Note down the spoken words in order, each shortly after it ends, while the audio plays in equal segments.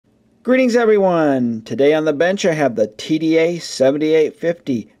Greetings everyone! Today on the bench I have the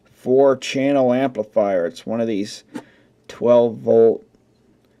TDA7850 4-channel amplifier. It's one of these 12 volt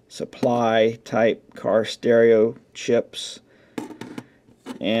supply type car stereo chips,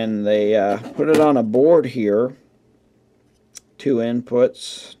 and they put it on a board here. 2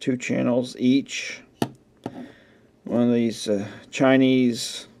 inputs, 2 channels each. One of these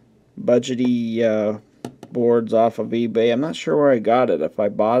Chinese budgety boards off of eBay. I'm not sure where I got it, if I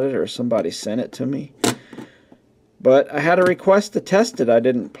bought it or somebody sent it to me. But I had a request to test it. I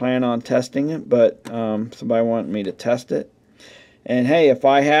didn't plan on testing it, but somebody wanted me to test it. And hey, if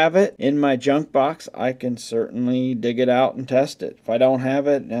I have it in my junk box, I can certainly dig it out and test it. If I don't have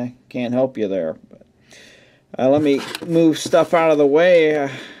it, I can't help you there. But, let me move stuff out of the way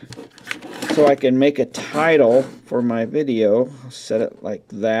so I can make a title for my video. I'll set it like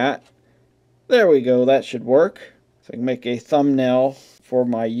that. There we go, that should work. So I can make a thumbnail for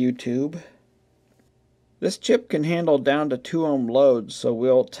my YouTube. This chip can handle down to 2 ohm loads, so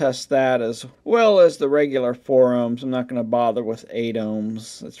we'll test that as well as the regular 4 ohms. I'm not going to bother with 8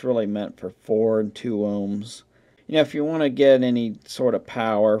 ohms. It's really meant for 4 and 2 ohms. You know, if you want to get any sort of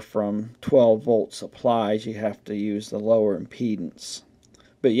power from 12 volt supplies, you have to use the lower impedance.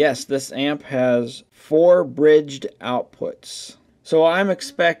 But yes, this amp has 4 bridged outputs. So I'm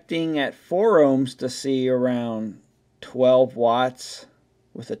expecting at 4 ohms to see around 12 watts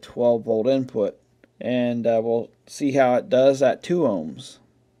with a 12 volt input. And we'll see how it does at 2 ohms.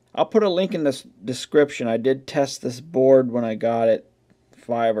 I'll put a link in the description. I did test this board when I got it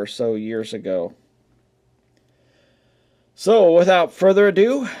 5 or so years ago. So without further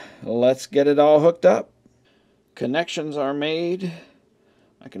ado, let's get it all hooked up. Connections are made.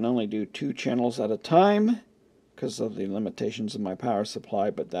 I can only do 2 channels at a time because of the limitations of my power supply,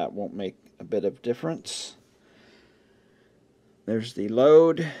 but that won't make a bit of difference. There's the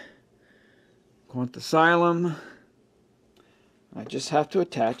load. Quant Asylum. I just have to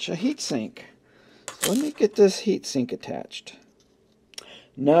attach a heatsink. Let me get this heatsink attached.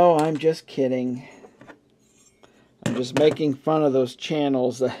 No, I'm just kidding. I'm just making fun of those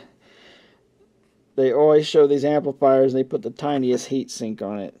channels. They always show these amplifiers and they put the tiniest heatsink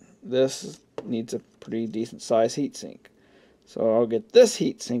on it. This needs a pretty decent size heatsink. So I'll get this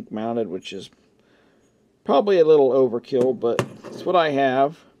heatsink mounted, which is probably a little overkill, but it's what I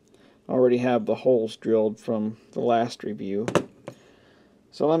have. I already have the holes drilled from the last review.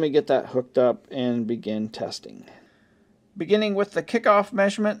 So let me get that hooked up and begin testing. Beginning with the kickoff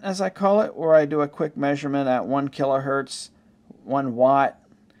measurement, as I call it, where I do a quick measurement at 1 kilohertz, 1 watt.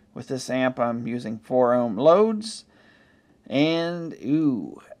 With this amp I'm using 4 ohm loads, and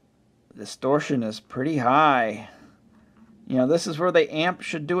ooh, distortion is pretty high. You know, this is where the amp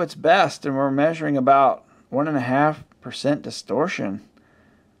should do its best, and we're measuring about 1.5% distortion.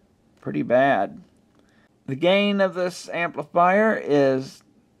 Pretty bad. The gain of this amplifier is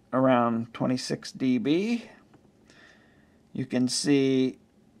around 26 dB. You can see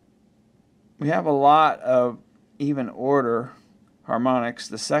we have a lot of even order harmonics.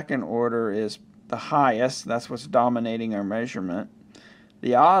 The second order is the highest. That's what's dominating our measurement.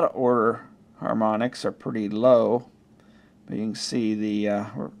 The odd order harmonics are pretty low, but you can see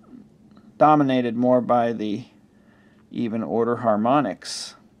we're dominated more by the even order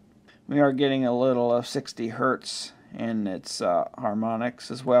harmonics. We are getting a little of 60 hertz in its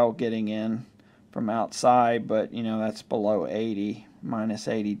harmonics as well, getting in from outside, but you know, that's below 80, minus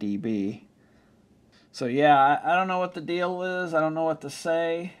 80 dB. So yeah, I don't know what the deal is. I don't know what to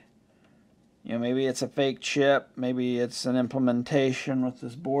say. You know, maybe it's a fake chip. Maybe it's an implementation with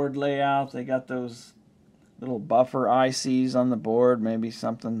this board layout. They got those little buffer ICs on the board. Maybe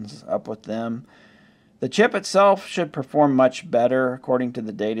something's up with them. The chip itself should perform much better according to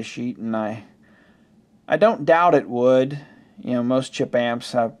the data sheet, and I don't doubt it would. You know, most chip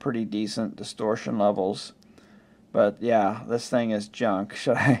amps have pretty decent distortion levels. But yeah, this thing is junk.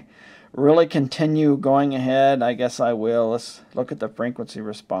 Should I really continue going ahead? I guess I will. Let's look at the frequency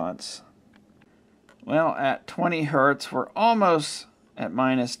response. Well, at 20 hertz, we're almost at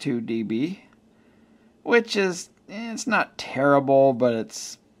minus 2 dB, which is, it's not terrible, but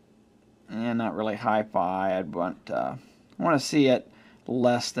it's not really hi-fi. I want to see it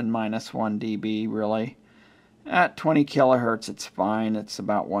less than minus 1 dB, really. At 20 kilohertz, it's fine. It's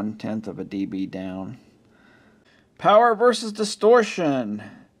about 1/10 of a dB down. Power versus distortion.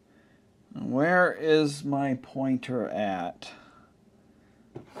 Where is my pointer at?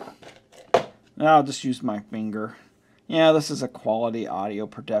 I'll just use my finger. Yeah, this is a quality audio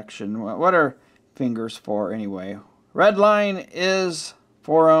protection. What are fingers for anyway? Red line is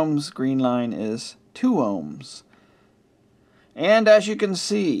 4 ohms, green line is 2 ohms. And as you can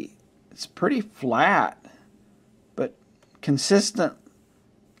see, it's pretty flat, but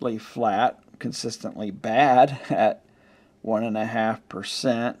consistently flat, consistently bad at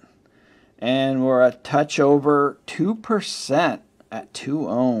 1.5%. And we're a touch over 2% at 2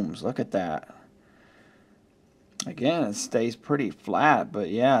 ohms. Look at that. Again, it stays pretty flat, but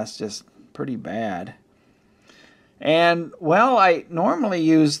yeah, it's just pretty bad. And, well, I normally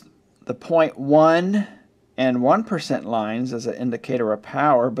use the 0.1 and 1% lines as an indicator of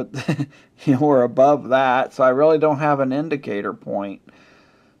power, but we're above that, so I really don't have an indicator point.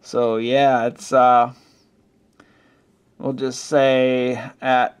 So, yeah, it's, we'll just say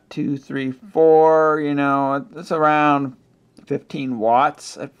at 2, 3, 4, it's around 15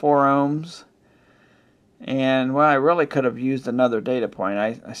 watts at 4 ohms. And, well, I really could have used another data point.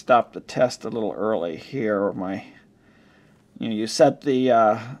 I stopped the test a little early here. You set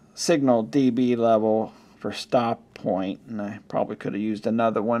the signal dB level for stop point, and I probably could have used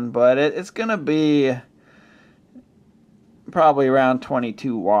another one, but it's going to be probably around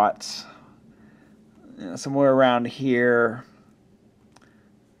 22 watts. Somewhere around here,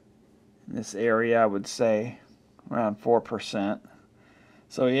 in this area, I would say around 4%.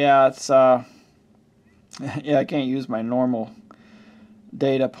 So yeah, it's yeah, I can't use my normal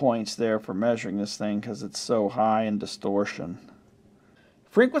data points there for measuring this thing because it's so high in distortion.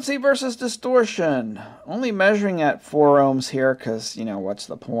 Frequency versus distortion. Only measuring at 4 ohms here because, what's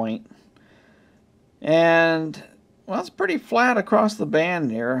the point? And, well, it's pretty flat across the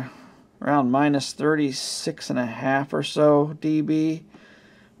band here. Around minus 36.5 or so dB,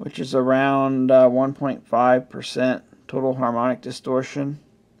 which is around 1.5% total harmonic distortion.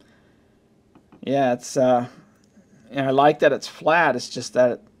 Yeah, it's I like that it's flat. It's just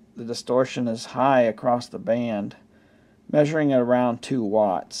that the distortion is high across the band, measuring at around 2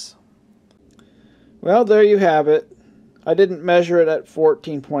 watts. Well, there you have it. I didn't measure it at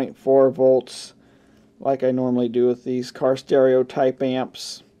 14.4 volts like I normally do with these car stereo type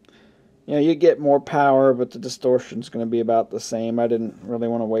amps. You get more power, but the distortion's going to be about the same. I didn't really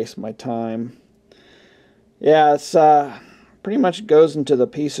want to waste my time. Yeah, it's pretty much goes into the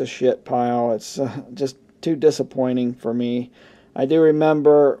piece of shit pile. It's just too disappointing for me. I do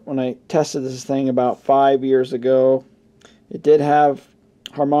remember when I tested this thing about 5 years ago, it did have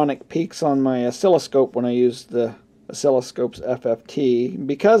harmonic peaks on my oscilloscope when I used the oscilloscope's FFT.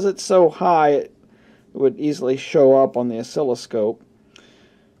 Because it's so high, it would easily show up on the oscilloscope.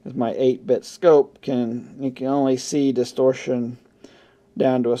 As my 8-bit scope you can only see distortion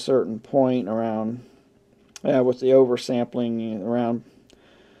down to a certain point around, with the oversampling, around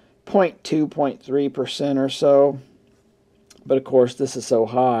 0.2, 0.3% or so. But of course, this is so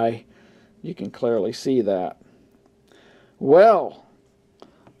high, you can clearly see that. Well,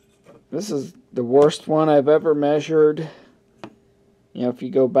 this is the worst one I've ever measured. If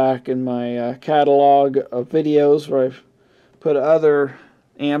you go back in my catalog of videos where I've put other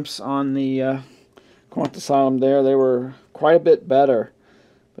amps on the Quant Asylum there, they were quite a bit better.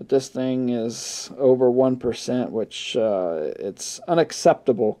 But this thing is over 1%, which it's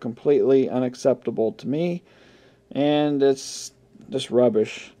unacceptable, completely unacceptable to me. And it's just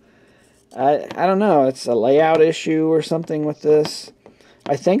rubbish. I don't know, it's a layout issue or something with this.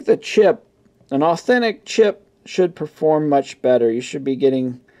 I think the chip, an authentic chip, should perform much better. You should be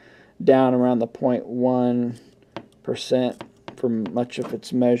getting down around the 0.1% for much of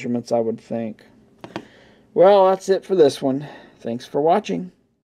its measurements, I would think. Well, that's it for this one. Thanks for watching.